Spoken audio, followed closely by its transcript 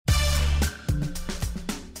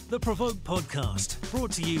The PRovoke Podcast,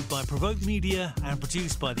 brought to you by PRovoke Media and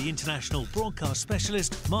produced by the international broadcast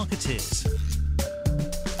specialist Marketeers.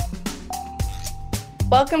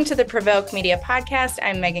 Welcome to the PRovoke Media Podcast.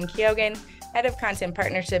 I'm Megan Keogan, Head of Content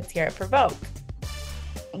Partnerships here at PRovoke.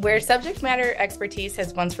 Where subject matter expertise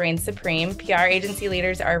has once reigned supreme, PR agency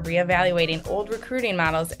leaders are reevaluating old recruiting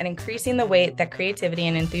models and increasing the weight that creativity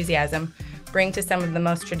and enthusiasm bring to some of the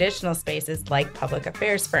most traditional spaces like public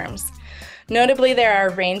affairs firms. Notably, there are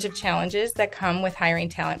a range of challenges that come with hiring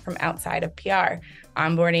talent from outside of PR,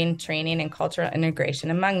 onboarding, training, and cultural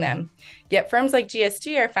integration among them. Yet firms like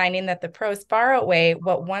GSG are finding that the pros far outweigh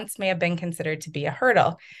what once may have been considered to be a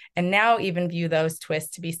hurdle, and now even view those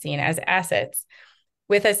twists to be seen as assets.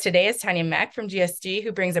 With us today is Tanya Meck from GSG,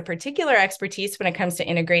 who brings a particular expertise when it comes to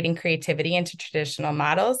integrating creativity into traditional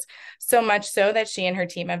models, so much so that she and her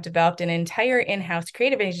team have developed an entire in-house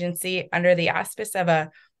creative agency under the auspice of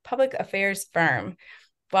a public affairs firm.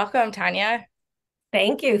 Welcome, Tanya.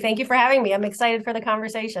 Thank you. Thank you for having me. I'm excited for the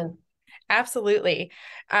conversation. Absolutely.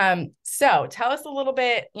 So tell us a little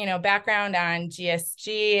bit, background on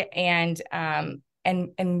GSG and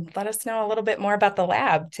let us know a little bit more about the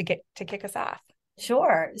lab to kick us off.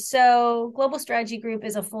 Sure. So Global Strategy Group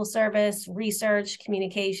is a full service research,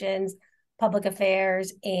 communications, public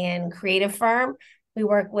affairs, and creative firm. We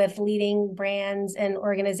work with leading brands and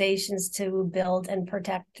organizations to build and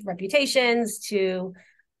protect reputations, to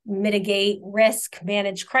mitigate risk,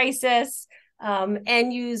 manage crisis,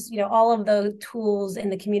 and use all of the tools in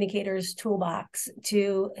the communicator's toolbox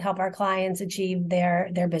to help our clients achieve their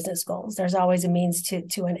business goals. There's always a means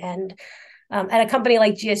to an end. At a company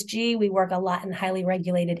like GSG, we work a lot in highly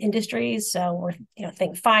regulated industries. So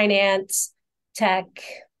think finance, tech,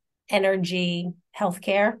 energy,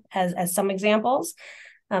 healthcare as some examples.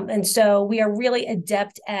 And so we are really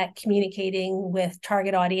adept at communicating with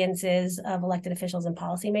target audiences of elected officials and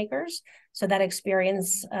policymakers. So that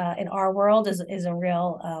experience in our world is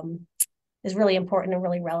really important and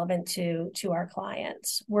really relevant to our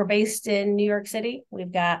clients. We're based in New York City.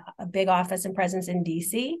 We've got a big office and presence in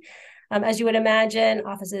DC. As you would imagine,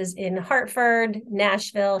 offices in Hartford,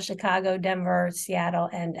 Nashville, Chicago, Denver, Seattle,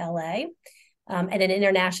 and LA. And an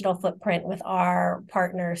international footprint with our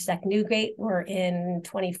partner, Sec Newgate. We're in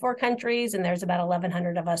 24 countries, and there's about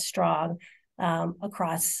 1,100 of us strong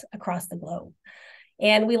across the globe.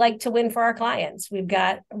 And we like to win for our clients. We've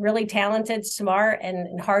got really talented, smart,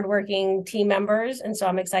 and hardworking team members. And so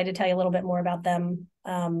I'm excited to tell you a little bit more about them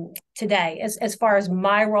today. As far as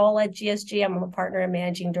my role at GSG, I'm a partner and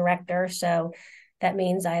managing director. So that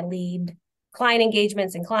means I lead client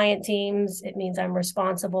engagements and client teams. It means I'm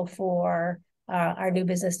responsible for our new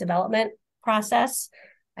business development process.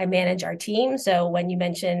 I manage our team. So when you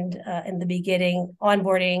mentioned in the beginning,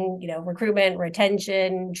 onboarding, recruitment,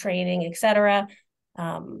 retention, training, et cetera,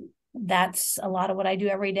 that's a lot of what I do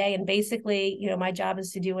every day. And basically, my job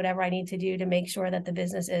is to do whatever I need to do to make sure that the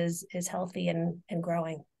business is healthy and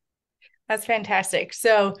growing. That's fantastic.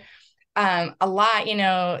 So a lot,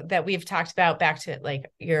 that we've talked about back to like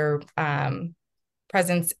your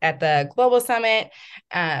presence at the Global Summit,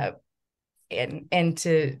 and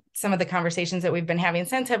to some of the conversations that we've been having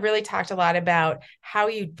since have really talked a lot about how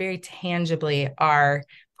you very tangibly are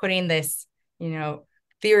putting this,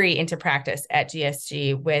 theory into practice at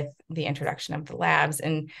GSG with the introduction of the labs.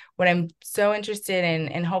 And what I'm so interested in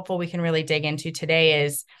and hopeful we can really dig into today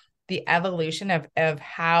is the evolution of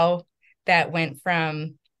how that went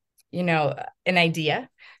from, an idea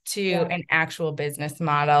to an actual business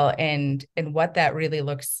model and what that really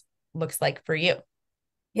looks like for you.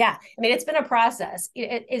 Yeah. I mean, it's been a process.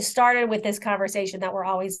 It started with this conversation that we're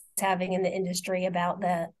always having in the industry about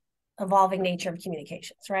the evolving nature of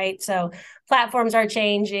communications, right? So platforms are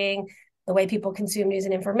changing. The way people consume news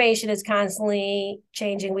and information is constantly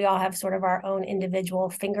changing. We all have sort of our own individual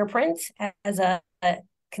fingerprint as a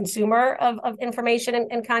consumer of information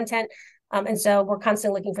and content. And so we're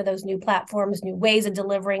constantly looking for those new platforms, new ways of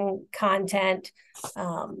delivering content.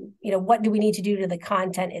 What do we need to do to the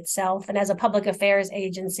content itself? And as a public affairs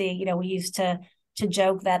agency, we used to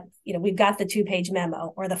joke that, we've got the 2-page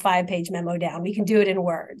memo or the 5-page memo down. We can do it in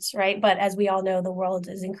words, right? But as we all know, the world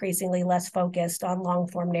is increasingly less focused on long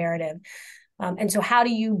form narrative. And so how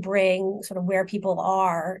do you bring sort of where people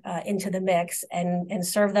are into the mix and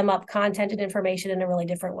serve them up content and information in a really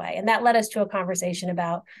different way? And that led us to a conversation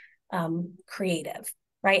about creative,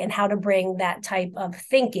 right? And how to bring that type of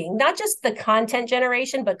thinking, not just the content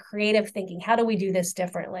generation, but creative thinking. How do we do this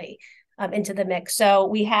differently into the mix? So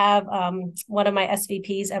we have one of my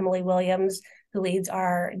SVPs, Emily Williams, who leads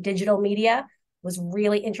our digital media, was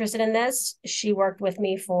really interested in this. She worked with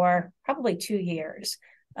me for probably 2 years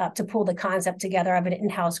to pull the concept together of an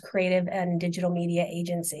in-house creative and digital media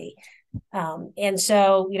agency. And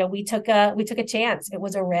so, we took a chance. It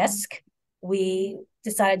was a risk. We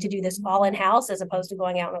decided to do this all in-house as opposed to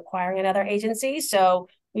going out and acquiring another agency. So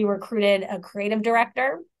we recruited a creative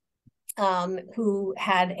director who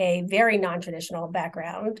had a very non-traditional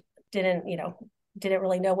background, didn't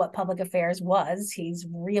really know what public affairs was. He's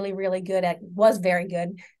really, really was very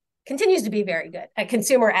good, continues to be very good at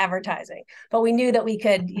consumer advertising. But we knew that we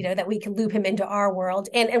could loop him into our world.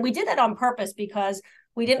 And we did that on purpose because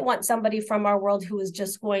we didn't want somebody from our world who was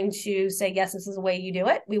just going to say, yes, this is the way you do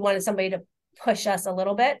it. We wanted somebody to push us a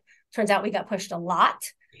little bit. Turns out we got pushed a lot.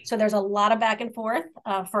 So there's a lot of back and forth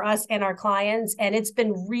for us and our clients. And it's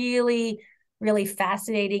been really, really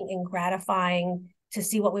fascinating and gratifying to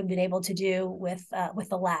see what we've been able to do with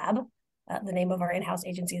the lab. The name of our in-house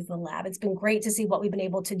agency is The Lab. It's been great to see what we've been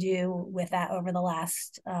able to do with that over the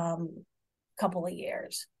last couple of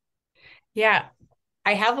years. Yeah.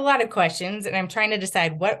 I have a lot of questions and I'm trying to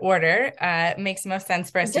decide what order makes most sense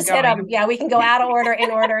for us Just to go hit them. Yeah, we can go out of order, in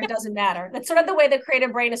order. It doesn't matter. That's sort of the way the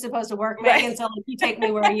creative brain is supposed to work, Megan. Right. So you take me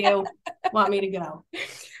where you want me to go.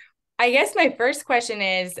 I guess my first question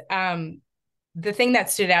is the thing that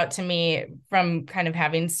stood out to me from kind of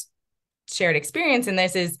having shared experience in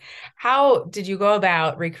this is, how did you go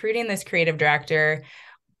about recruiting this creative director?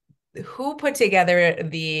 Who put together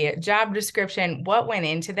the job description? What went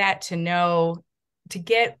into that to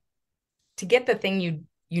get the thing you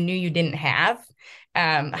knew you didn't have?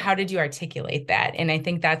 How did you articulate that? And I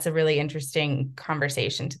think that's a really interesting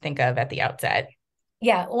conversation to think of at the outset.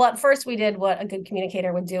 Yeah. Well, at first we did what a good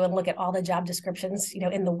communicator would do and look at all the job descriptions,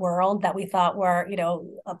 in the world that we thought were,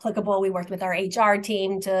 applicable. We worked with our HR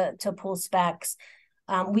team to pull specs.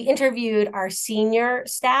 We interviewed our senior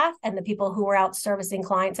staff and the people who were out servicing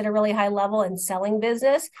clients at a really high level and selling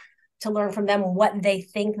business, to learn from them what they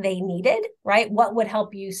think they needed, right? What would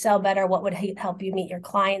help you sell better? What would help you meet your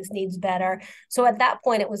clients' needs better? So at that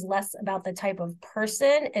point, it was less about the type of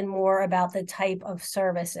person and more about the type of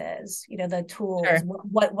services, the tools. Sure.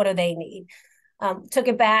 What do they need? Took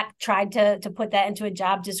it back, tried to put that into a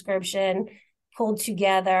job description, pulled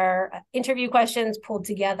together interview questions, pulled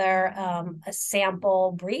together a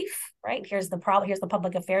sample brief, right? Here's the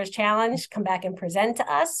public affairs challenge, come back and present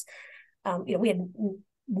to us. We had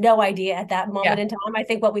no idea at that moment in time, I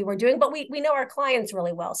think, what we were doing, but we know our clients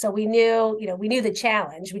really well. So we knew the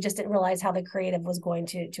challenge. We just didn't realize how the creative was going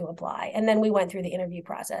to apply. And then we went through the interview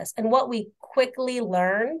process. And what we quickly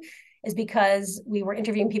learned is, because we were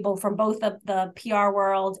interviewing people from both the PR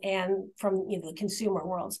world and from the consumer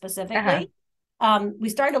world specifically, we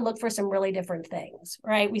started to look for some really different things,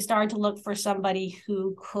 right? We started to look for somebody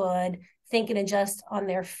who could think and adjust on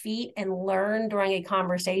their feet and learn during a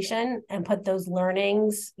conversation and put those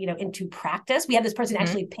learnings, into practice. We had this person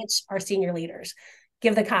actually pitch our senior leaders,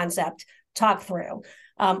 give the concept, talk through.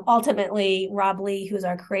 Ultimately, Rob Lee, who's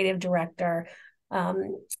our creative director,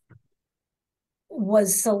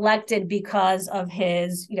 was selected because of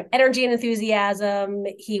his, energy and enthusiasm.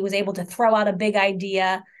 He was able to throw out a big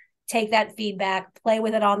idea, take that feedback, play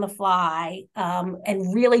with it on the fly,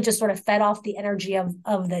 and really just sort of fed off the energy of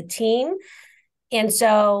the team. And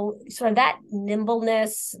so sort of that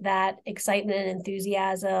nimbleness, that excitement and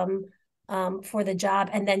enthusiasm for the job,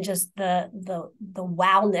 and then just the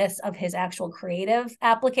wowness of his actual creative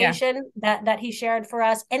application that he shared for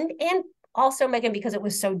us. And also, Megan, because it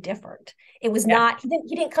was so different. It was not,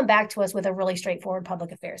 he didn't come back to us with a really straightforward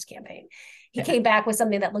public affairs campaign. He came back with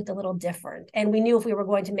something that looked a little different. And we knew if we were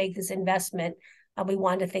going to make this investment, we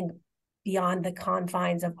wanted to think beyond the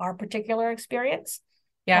confines of our particular experience.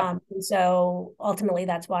 And so ultimately,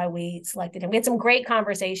 that's why we selected him. We had some great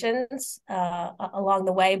conversations along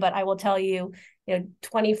the way, but I will tell you,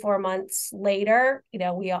 24 months later,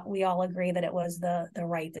 we all agree that it was the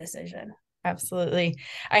right decision. Absolutely.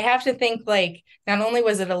 I have to think, not only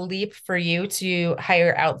was it a leap for you to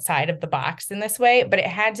hire outside of the box in this way, but it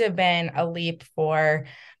had to have been a leap for a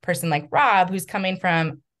person like Rob, who's coming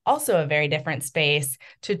from also a very different space,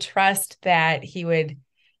 to trust that he would,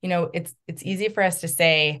 it's easy for us to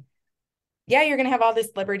say, yeah, you're going to have all this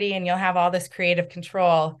liberty and you'll have all this creative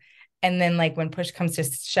control. And then when push comes to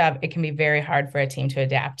shove, it can be very hard for a team to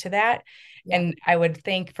adapt to that. Yeah. And I would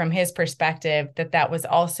think from his perspective that was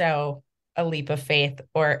also a leap of faith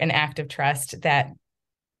or an act of trust, that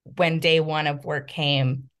when day one of work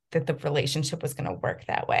came, that the relationship was going to work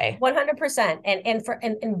that way. 100%. And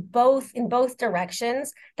in both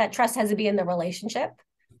directions, that trust has to be in the relationship,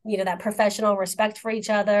 that professional respect for each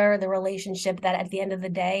other, the relationship that at the end of the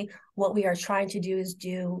day, what we are trying to do is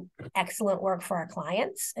do excellent work for our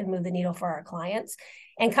clients and move the needle for our clients.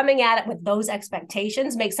 And coming at it with those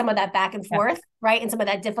expectations makes some of that back and forth, right? And some of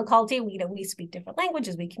that difficulty. We speak different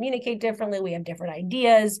languages, we communicate differently, we have different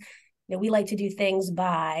ideas. We like to do things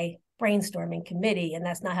by brainstorming committee, and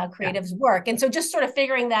that's not how creatives work. And so just sort of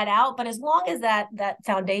figuring that out. But as long as that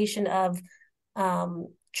foundation of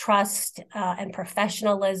trust and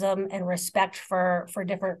professionalism and respect for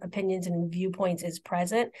different opinions and viewpoints is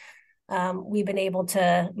present, we've been able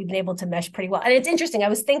to mesh pretty well. And it's interesting. I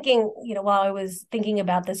was thinking, while I was thinking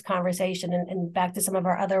about this conversation and back to some of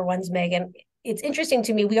our other ones, Megan, it's interesting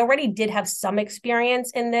to me. We already did have some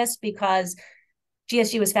experience in this because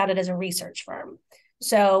GSG was founded as a research firm.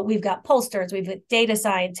 So we've got pollsters, we've got data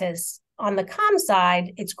scientists. On the comm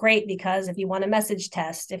side, it's great because if you want a message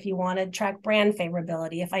test, if you want to track brand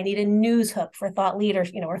favorability, if I need a news hook for thought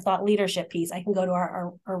leaders, or thought leadership piece, I can go to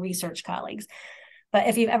our research colleagues. But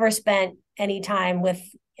if you've ever spent any time with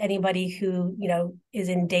anybody who, is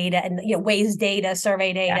in data and, weighs data,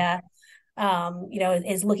 survey data,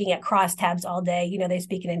 is looking at crosstabs all day, they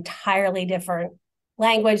speak an entirely different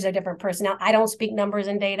language, they're different personnel. I don't speak numbers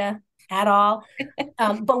and data at all.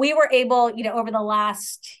 But we were able, over the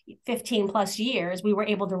last 15 plus years, we were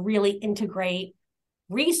able to really integrate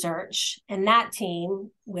research and that team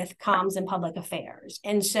with comms and public affairs.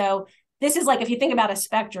 And so this is like, if you think about a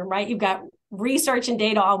spectrum, right? You've got research and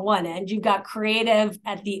data on one end, you've got creative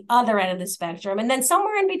at the other end of the spectrum. And then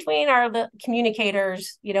somewhere in between are the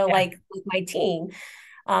communicators, like my team.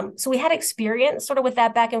 So we had experience sort of with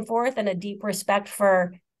that back and forth and a deep respect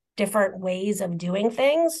for different ways of doing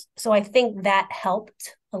things. So I think that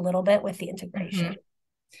helped a little bit with the integration. Mm-hmm.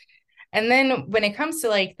 And then when it comes to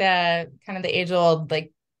like the kind of the age old,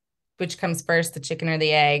 like which comes first, the chicken or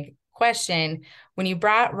the egg question, when you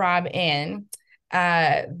brought Rob in,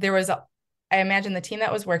 there was, I imagine the team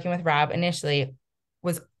that was working with Rob initially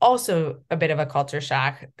was also a bit of a culture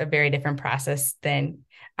shock, a very different process than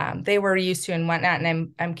they were used to and whatnot.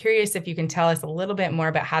 And I'm curious if you can tell us a little bit more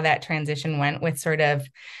about how that transition went with sort of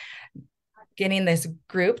getting this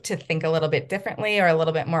group to think a little bit differently or a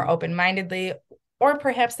little bit more open-mindedly, or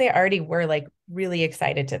perhaps they already were like really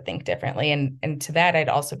excited to think differently. And to that, I'd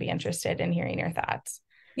also be interested in hearing your thoughts.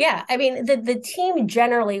 Yeah, I mean, the team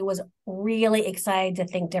generally was really excited to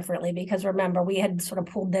think differently because remember, we had sort of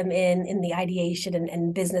pulled them in the ideation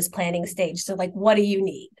and business planning stage. So like, what do you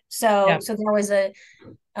need? So there was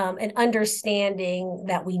an understanding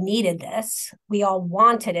that we needed this. We all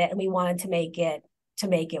wanted it and we wanted to make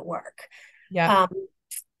it work. Yeah.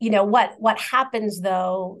 What happens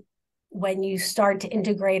though, when you start to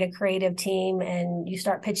integrate a creative team and you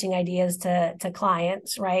start pitching ideas to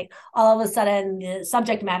clients, right? All of a sudden the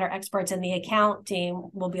subject matter experts in the account team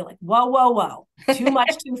will be like, whoa, too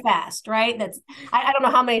much, too fast, right? I don't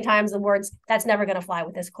know how many times the words, that's never going to fly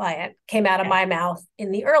with this client, came out of my mouth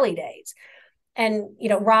in the early days. And,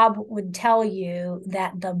 Rob would tell you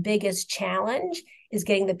that the biggest challenge is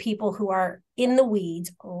getting the people who are in the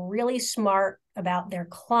weeds, really smart about their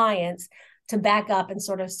clients, to back up and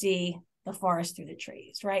sort of see the forest through the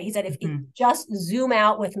trees, right? He said, if you just zoom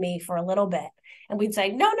out with me for a little bit, and we'd say,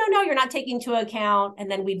 no, you're not taking into account.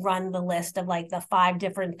 And then we'd run the list of like the 5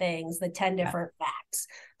 different things, the 10 different facts,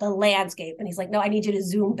 the landscape. And he's like, no, I need you to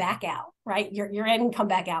zoom back out, right? You're in, come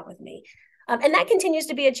back out with me. And that continues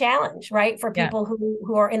to be a challenge, right? For people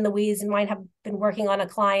who are in the weeds and might have been working on a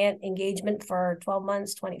client engagement for 12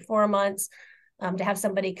 months, 24 months, to have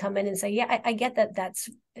somebody come in and say, yeah, I get that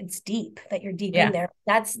it's deep, that you're deep in there.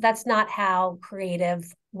 That's not how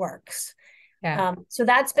creative works. Yeah. So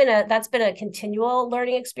that's been a continual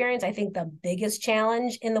learning experience. I think the biggest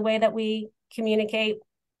challenge in the way that we communicate.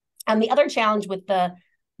 And the other challenge with the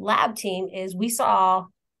lab team is we saw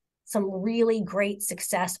some really great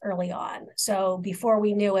success early on. So before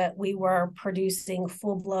we knew it, we were producing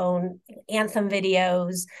full-blown anthem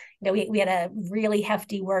videos. We had a really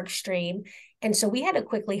hefty work stream. And so we had to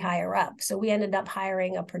quickly hire up. So we ended up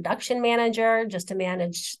hiring a production manager just to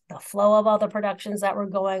manage the flow of all the productions that were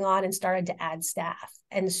going on and started to add staff.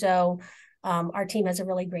 And so our team has a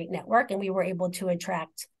really great network, and we were able to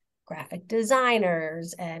attract graphic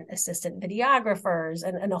designers and assistant videographers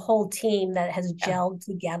and a whole team that has gelled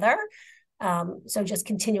together. So just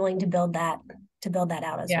continuing to build that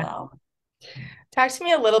out as well. Talk to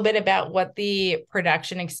me a little bit about what the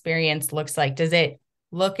production experience looks like. Does it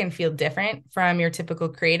look and feel different from your typical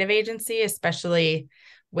creative agency, especially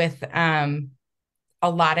with a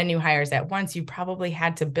lot of new hires at once? You probably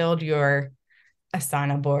had to build your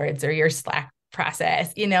Asana boards or your Slack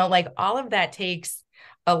process, like all of that takes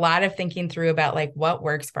a lot of thinking through about like what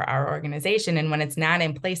works for our organization. And when it's not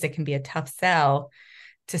in place, it can be a tough sell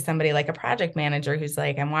to somebody like a project manager who's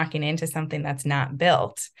like, I'm walking into something that's not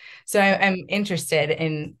built. So I'm interested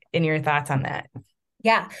in your thoughts on that.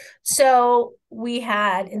 Yeah. So we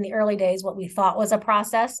had in the early days what we thought was a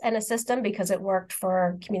process and a system because it worked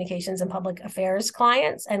for communications and public affairs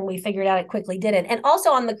clients. And we figured out it quickly didn't. And also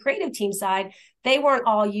on the creative team side, they weren't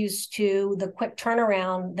all used to the quick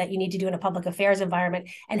turnaround that you need to do in a public affairs environment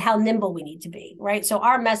and how nimble we need to be, right? So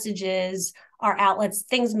our messages, our outlets,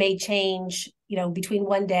 things may change, between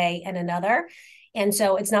one day and another. And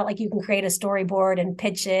so it's not like you can create a storyboard and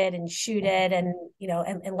pitch it and shoot it and,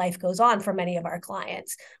 and life goes on for many of our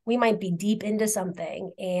clients. We might be deep into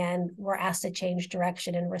something and we're asked to change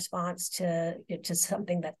direction in response to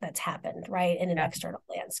something that's happened, right, in an external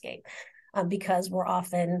landscape. Because we're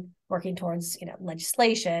often working towards,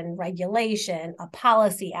 legislation, regulation, a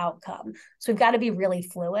policy outcome. So we've got to be really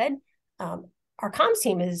fluid. Our comms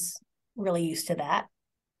team is really used to that.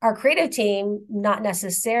 Our creative team, not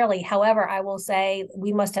necessarily. However, I will say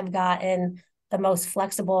we must have gotten the most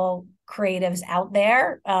flexible creatives out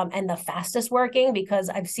there and the fastest working because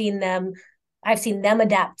I've seen them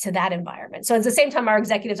adapt to that environment. So at the same time, our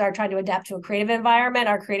executives are trying to adapt to a creative environment.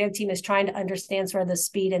 Our creative team is trying to understand sort of the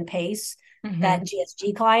speed and pace that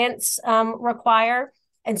GSG clients require.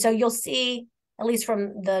 And so you'll see, at least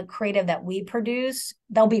from the creative that we produce,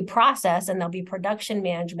 there'll be process and there'll be production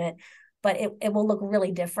management, but it will look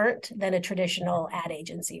really different than a traditional ad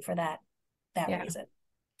agency for that reason.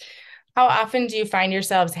 How often do you find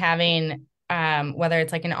yourselves having, whether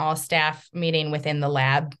it's like an all staff meeting within the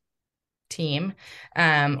lab team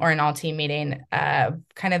or an all team meeting,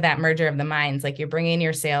 kind of that merger of the minds, like you're bringing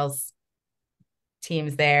your sales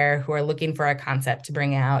teams there who are looking for a concept to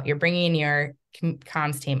bring out, you're bringing your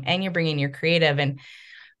comms team and you're bringing your creative, and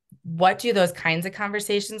what do those kinds of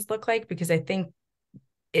conversations look like? Because I think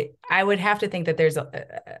I would have to think that there's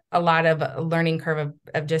a lot of a learning curve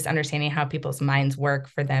of just understanding how people's minds work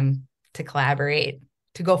for them to collaborate,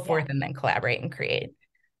 to go forth and then collaborate and create.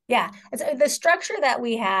 Yeah. So the structure that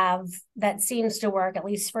we have that seems to work, at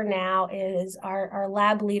least for now, is our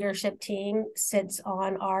lab leadership team sits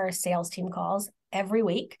on our sales team calls every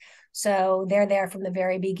week. So they're there from the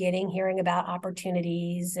very beginning, hearing about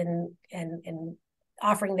opportunities and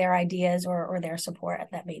offering their ideas or their support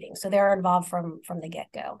at that meeting. So they're involved from the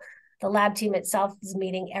get-go. The lab team itself is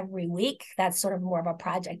meeting every week. That's sort of more of a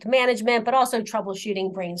project management, but also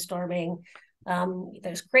troubleshooting, brainstorming.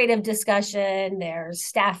 There's creative discussion, there's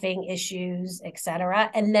staffing issues, et cetera.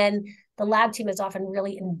 And then the lab team is often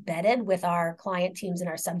really embedded with our client teams and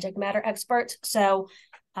our subject matter experts. So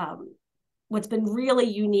what's been really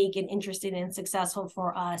unique and interesting and successful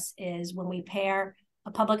for us is when we pair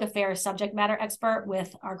a public affairs subject matter expert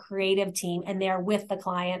with our creative team, and they're with the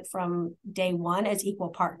client from day one as equal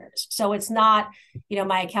partners. So it's not,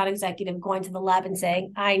 my account executive going to the lab and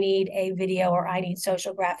saying, I need a video or I need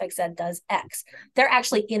social graphics that does X. They're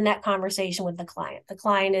actually in that conversation with the client. The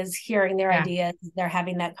client is hearing their ideas, they're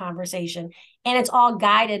having that conversation, and it's all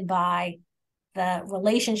guided by the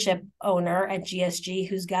relationship owner at GSG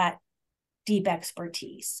who's got deep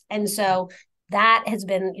expertise. And so that has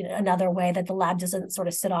been another way that the lab doesn't sort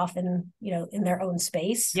of sit off in their own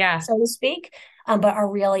space, so to speak, but are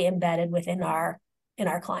really embedded within our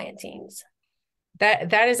client teams.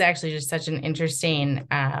 That is actually just such an interesting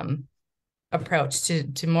approach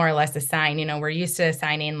to more or less assign. We're used to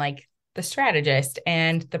assigning like the strategist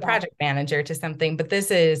and the project manager to something, but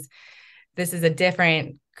this is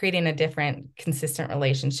creating a different consistent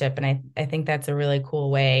relationship, and I think that's a really cool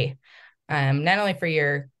way, not only for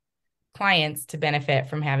your clients to benefit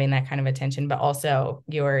from having that kind of attention, but also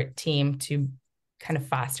your team to kind of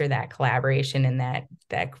foster that collaboration and that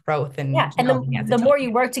growth. And the more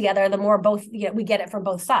you work together, the more we get it from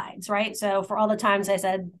both sides, right? So for all the times I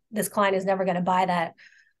said, this client is never going to buy that,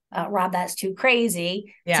 Rob, that's too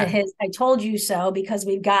crazy, to his, I told you so, because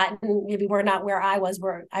maybe we're not where I was,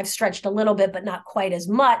 where I've stretched a little bit, but not quite as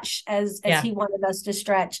much as he wanted us to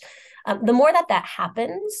stretch. The more that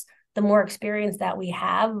happens, the more experience that we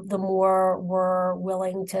have, the more we're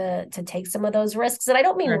willing to take some of those risks. And I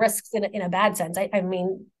don't mean risks in a bad sense. I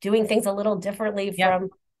mean, doing things a little differently from,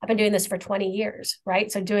 I've been doing this for 20 years, right?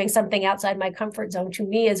 So doing something outside my comfort zone to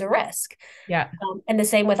me is a risk. And the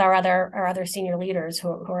same with our other senior leaders who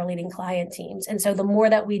are leading client teams. And so the more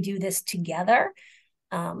that we do this together,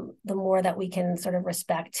 the more that we can sort of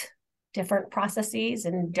respect different processes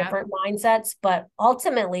and different mindsets, but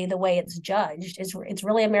ultimately the way it's judged is it's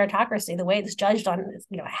really a meritocracy. The way it's judged on,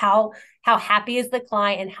 how happy is the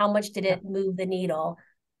client and how much did it move the needle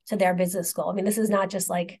to their business goal. I mean, this is not just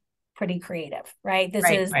like pretty creative, right? This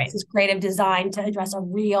is creative design to address a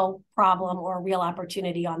real problem or a real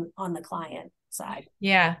opportunity on the client. side.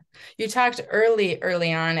 Yeah. You talked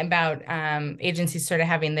early on about agencies sort of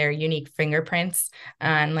having their unique fingerprints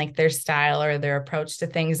on like their style or their approach to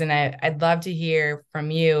things. And I'd love to hear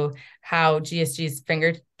from you how GSG's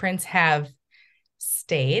fingerprints have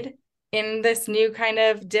stayed in this new kind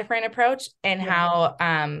of different approach, and how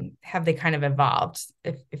have they kind of evolved?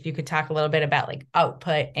 If you could talk a little bit about like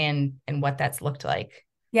output and what that's looked like.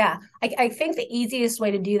 Yeah, I think the easiest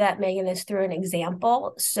way to do that, Megan, is through an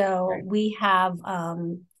example. So we have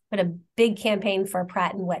put a big campaign for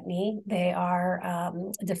Pratt & Whitney. They are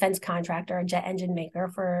a defense contractor, a jet engine maker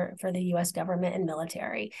for the U.S. government and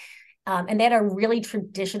military. And they had a really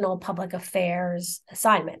traditional public affairs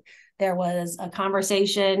assignment. There was a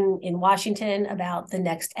conversation in Washington about the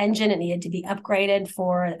next engine. It needed to be upgraded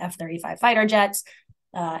for F-35 fighter jets.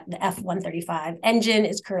 The F-135 engine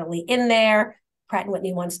is currently in there. Pratt &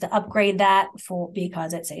 Whitney wants to upgrade that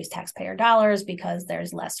because it saves taxpayer dollars, because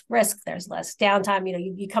there's less risk, there's less downtime.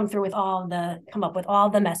 You come up with all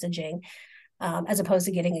the messaging, as opposed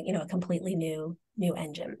to getting a completely new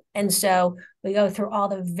engine. And so we go through all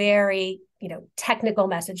the very technical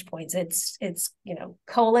message points. It's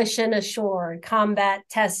coalition assured, combat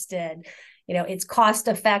tested, it's cost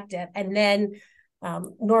effective, and then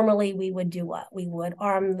normally we would do what? We would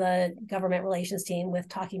arm the government relations team with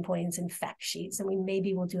talking points and fact sheets, and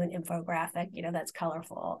we will do an infographic, that's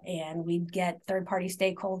colorful, and we'd get third-party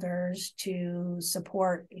stakeholders to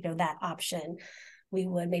support, that option. We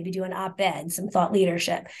would maybe do an op-ed, some thought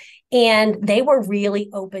leadership, and they were really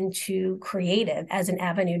open to creative as an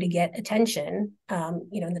avenue to get attention,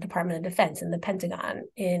 in the Department of Defense, in the Pentagon,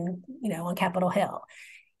 on Capitol Hill.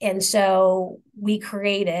 And so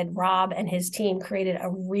Rob and his team created a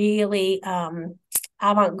really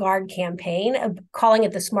avant-garde campaign of calling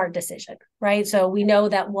it the smart decision, right? So we know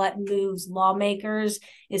that what moves lawmakers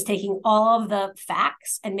is taking all of the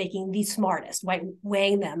facts and making the smartest, right?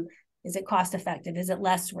 Weighing them. Is it cost effective? Is it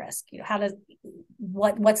less risk?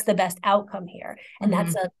 What's the best outcome here? And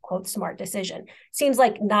that's a quote smart decision. Seems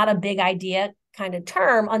like not a big idea kind of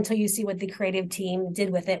term until you see what the creative team did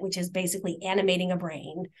with it, which is basically animating a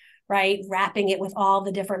brain, right? Wrapping it with all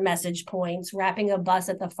the different message points, wrapping a bus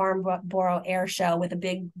at the Farnborough Air Show with a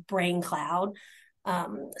big brain cloud,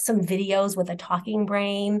 some videos with a talking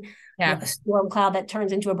brain, a storm cloud that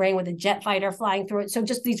turns into a brain with a jet fighter flying through it. So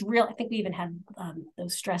just these I think we even had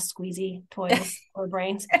those stress squeezy toys for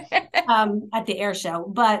brains at the air show.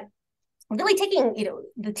 But really taking,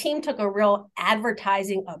 the team took a real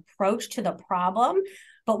advertising approach to the problem.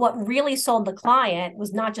 But what really sold the client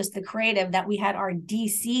was not just the creative, that we had our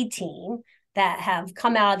DC team that have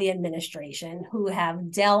come out of the administration, who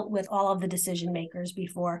have dealt with all of the decision makers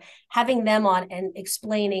before, having them on and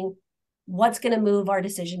explaining what's going to move our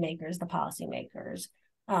decision makers, the policy makers.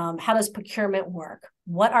 How does procurement work?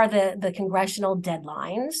 What are the congressional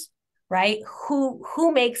deadlines, right?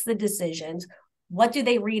 Who makes the decisions? What do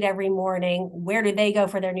they read every morning? Where do they go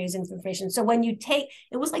for their news information? So when it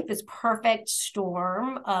was like this perfect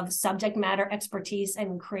storm of subject matter expertise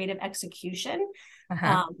and creative execution.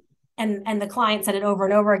 And the client said it over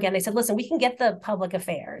and over again. They said, listen, we can get the public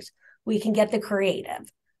affairs, we can get the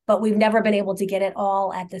creative, but we've never been able to get it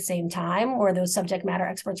all at the same time, where those subject matter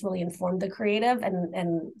experts really informed the creative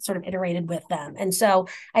and sort of iterated with them. And so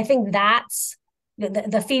I think that's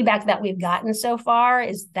the feedback that we've gotten so far,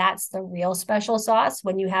 is that's the real special sauce,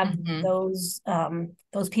 when you have those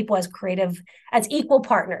people as equal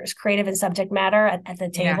partners, creative and subject matter at the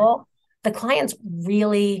table. The clients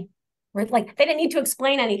really were like, they didn't need to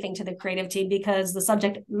explain anything to the creative team because the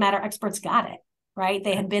subject matter experts got it, right?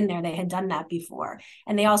 They had been there, they had done that before.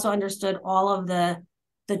 And they also understood all of the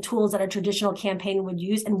tools that a traditional campaign would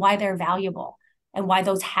use and why they're valuable and why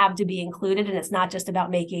those have to be included. And it's not just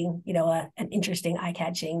about making, an interesting,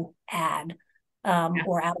 eye-catching ad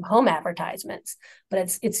or out-of-home advertisements, but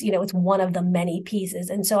it's one of the many pieces.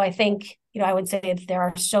 And so I think, I would say there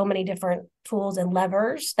are so many different tools and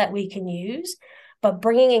levers that we can use, but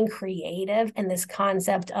bringing in creative and this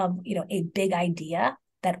concept of, a big idea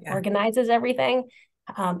that organizes everything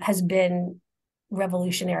has been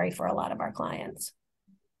revolutionary for a lot of our clients.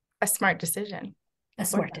 A smart decision. A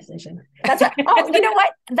smart decision. That's what, oh, you know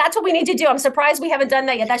what? That's what we need to do. I'm surprised we haven't done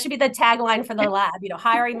that yet. That should be the tagline for the lab,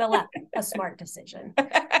 hiring the lab, a smart decision.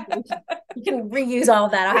 You can reuse all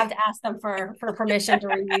of that. I'll have to ask them for permission to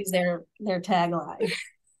reuse their tagline.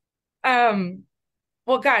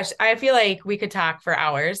 Well, gosh, I feel like we could talk for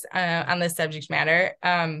hours on this subject matter.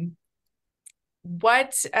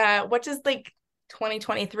 What does like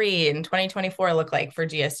 2023 and 2024 look like for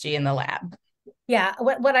GSG in the lab? Yeah,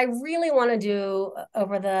 what I really want to do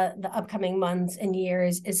over the upcoming months and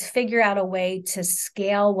years is figure out a way to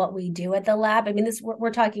scale what we do at the lab. I mean,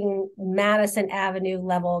 we're talking Madison Avenue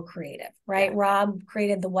level creative, right? Yeah. Rob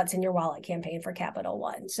created the What's in Your Wallet campaign for Capital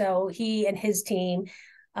One. So he and his team,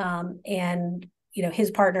 and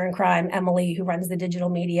his partner in crime, Emily, who runs the digital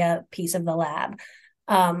media piece of the lab,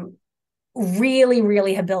 really,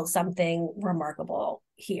 really have built something remarkable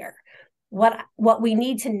here. What we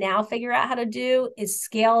need to now figure out how to do is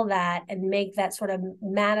scale that and make that sort of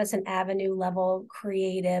Madison Avenue level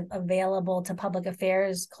creative available to public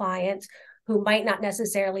affairs clients who might not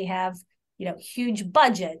necessarily have, huge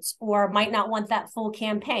budgets or might not want that full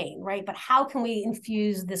campaign, right? But how can we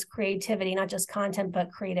infuse this creativity, not just content,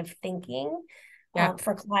 but creative thinking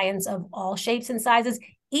for clients of all shapes and sizes,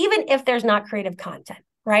 even if there's not creative content?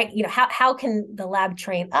 Right? How can the lab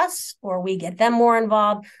train us or we get them more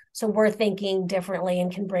involved so we're thinking differently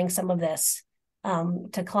and can bring some of this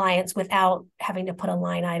to clients without having to put a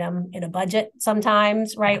line item in a budget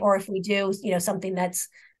sometimes, right? Or if we do, something that's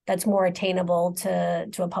more attainable to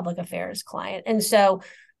a public affairs client. And so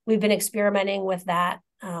we've been experimenting with that.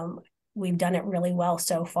 We've done it really well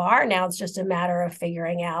so far. Now it's just a matter of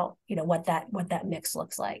figuring out, what that mix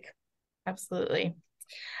looks like. Absolutely.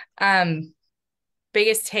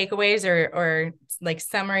 Biggest takeaways or like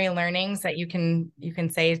summary learnings that you can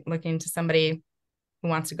say looking to somebody who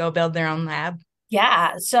wants to go build their own lab?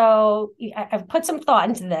 Yeah. So I've put some thought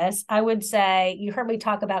into this. I would say you heard me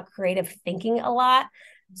talk about creative thinking a lot.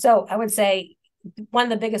 So I would say one of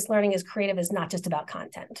the biggest learning is creative is not just about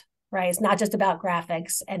content, right? It's not just about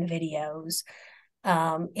graphics and videos.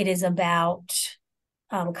 It is about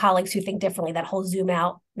colleagues who think differently, that whole zoom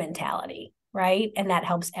out mentality, right? And that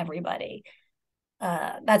helps everybody.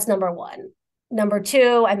 That's number one. Number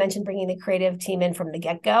two, I mentioned bringing the creative team in from the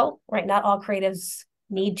get-go, right? Not all creatives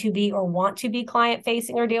need to be or want to be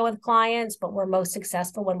client-facing or deal with clients, but we're most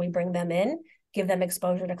successful when we bring them in, give them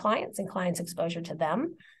exposure to clients and clients exposure to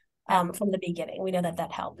them from the beginning. We know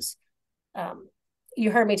that helps.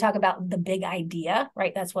 You heard me talk about the big idea,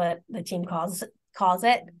 right? That's what the team calls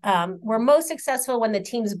it. We're most successful when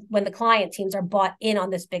the client teams are bought in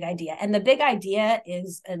on this big idea. And the big idea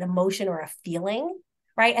is an emotion or a feeling,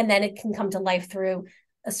 right? And then it can come to life through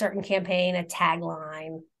a certain campaign, a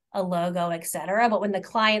tagline, a logo, et cetera. But when the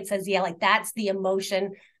client says, yeah, like that's the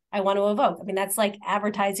emotion I want to evoke. I mean, that's like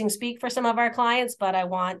advertising speak for some of our clients, but I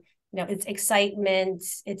want, it's excitement,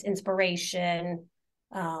 it's inspiration,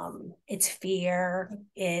 it's fear,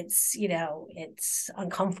 it's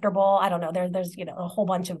uncomfortable. I don't know. There's a whole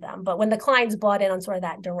bunch of them. But when the client's bought in on sort of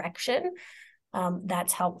that direction,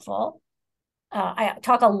 that's helpful. I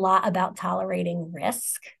talk a lot about tolerating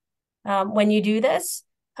risk when you do this.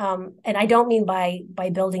 And I don't mean by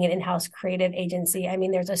building an in-house creative agency. I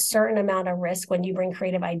mean, there's a certain amount of risk when you bring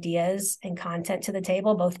creative ideas and content to the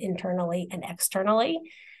table, both internally and externally.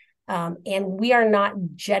 And we are not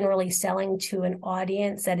generally selling to an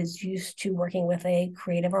audience that is used to working with a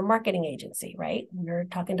creative or marketing agency, right? We're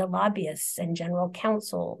talking to lobbyists and general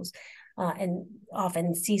counsels and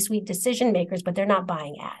often C-suite decision makers, but they're not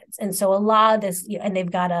buying ads. And so a lot of this, and they've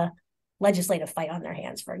got a legislative fight on their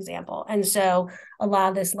hands, for example. And so a lot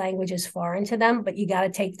of this language is foreign to them, but you got to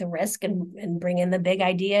take the risk and bring in the big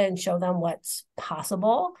idea and show them what's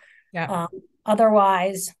possible. Yeah.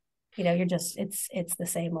 Otherwise, you're just, it's the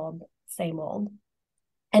same old.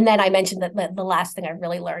 And then I mentioned that the last thing I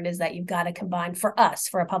really learned is that you've got to combine, for us,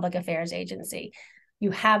 for a public affairs agency,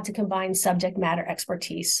 you have to combine subject matter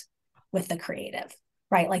expertise with the creative,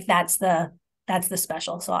 right? Like that's the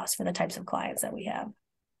special sauce for the types of clients that we have.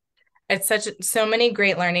 It's so many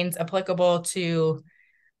great learnings applicable to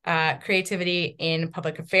creativity in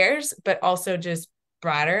public affairs, but also just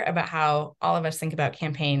broader about how all of us think about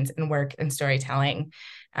campaigns and work and storytelling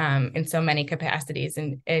in so many capacities,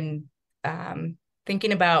 and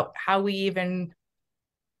thinking about how we even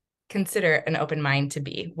consider an open mind to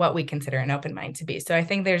be, what we consider an open mind to be. So I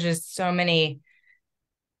think there's just so many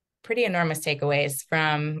pretty enormous takeaways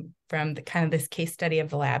from the kind of this case study of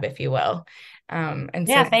the lab, if you will.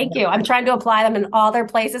 Thank you. I'm trying to apply them in all their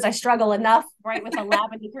places. I struggle enough, right, with the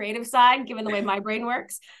lab and the creative side, given the way my brain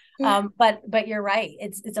works. But you're right.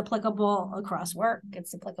 It's applicable across work.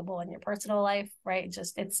 It's applicable in your personal life, right?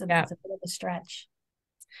 It's a bit of a stretch.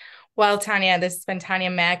 Well, Tanya, this has been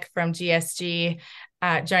Tanya Meck from GSG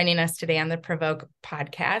joining us today on the PRovoke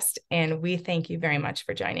podcast. And we thank you very much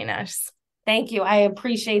for joining us. Thank you. I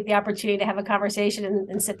appreciate the opportunity to have a conversation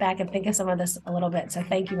and sit back and think of some of this a little bit. So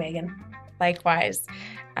thank you, Megan. Likewise.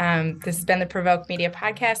 This has been the PRovoke Media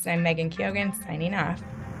Podcast, and I'm Megan Keoghan signing off.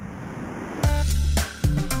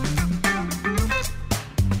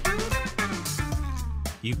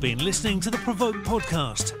 You've been listening to the PRovoke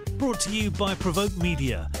Podcast, brought to you by PRovoke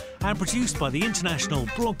Media and produced by the international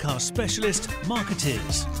broadcast specialist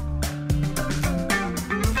Marketeers.